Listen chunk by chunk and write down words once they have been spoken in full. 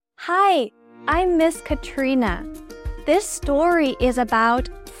Hi, I'm Miss Katrina. This story is about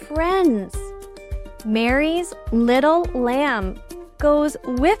friends. Mary's little lamb goes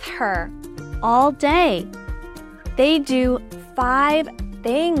with her all day. They do 5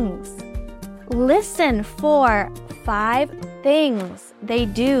 things. Listen for 5 things they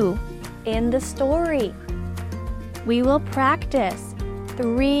do in the story. We will practice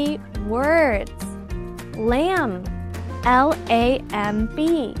 3 words. Lamb,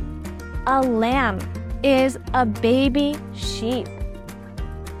 L-A-M-B. A lamb is a baby sheep.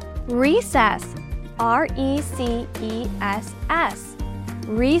 Recess, R-E-C-E-S-S.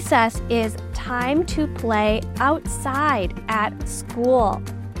 Recess is time to play outside at school.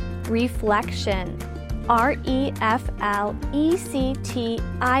 Reflection,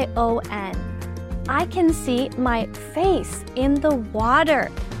 R-E-F-L-E-C-T-I-O-N. I can see my face in the water.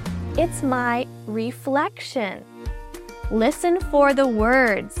 It's my reflection. Listen for the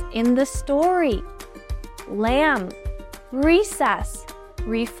words in the story. Lamb, recess,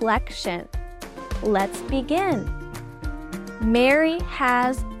 reflection. Let's begin. Mary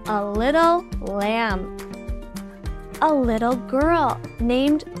has a little lamb. A little girl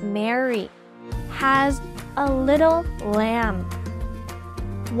named Mary has a little lamb.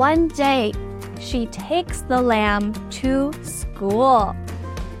 One day, she takes the lamb to school.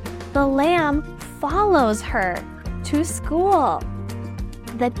 The lamb follows her to school.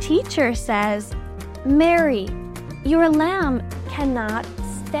 The teacher says, "Mary, your lamb cannot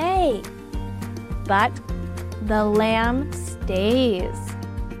stay." But the lamb stays.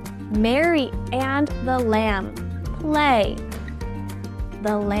 Mary and the lamb play.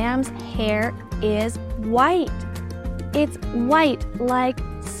 The lamb's hair is white. It's white like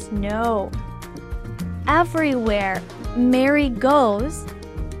snow. Everywhere Mary goes,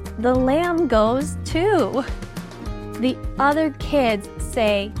 the lamb goes too. The other kids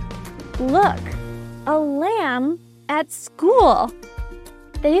say, "Look, a lamb at school."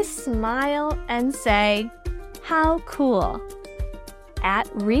 They smile and say, "How cool." At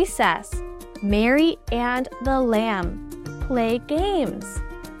recess, Mary and the lamb play games.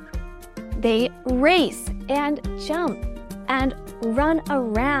 They race and jump and run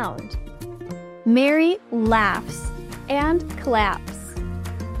around. Mary laughs and claps.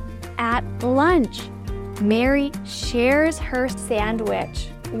 At lunch, Mary shares her sandwich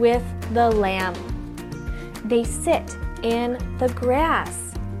with the lamb. They sit in the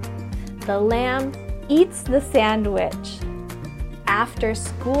grass. The lamb eats the sandwich. After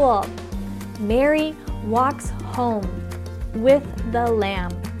school, Mary walks home with the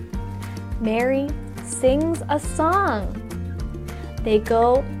lamb. Mary sings a song. They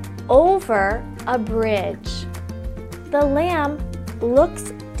go over a bridge. The lamb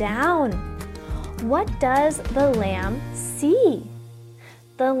looks down. What does the lamb see?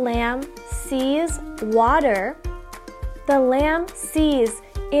 The lamb sees water. The lamb sees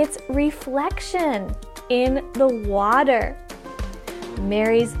its reflection in the water.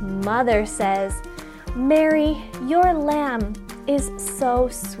 Mary's mother says, "Mary, your lamb is so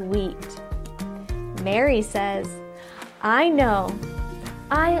sweet." Mary says, "I know.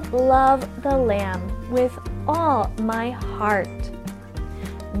 I love the lamb with all my heart."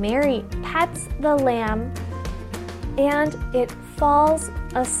 Mary pets the lamb and it falls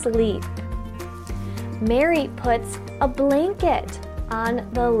asleep. Mary puts a blanket on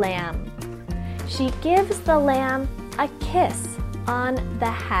the lamb. She gives the lamb a kiss on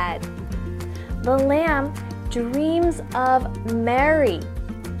the head. The lamb dreams of Mary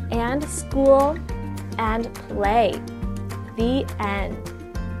and school and play. The end.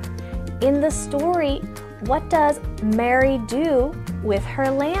 In the story, what does Mary do with her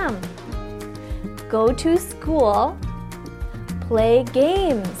lamb? Go to school, play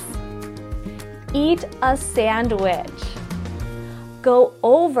games, eat a sandwich, go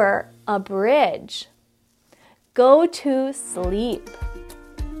over a bridge, go to sleep.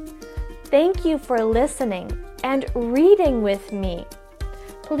 Thank you for listening and reading with me.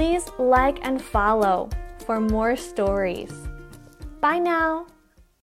 Please like and follow for more stories. Bye now.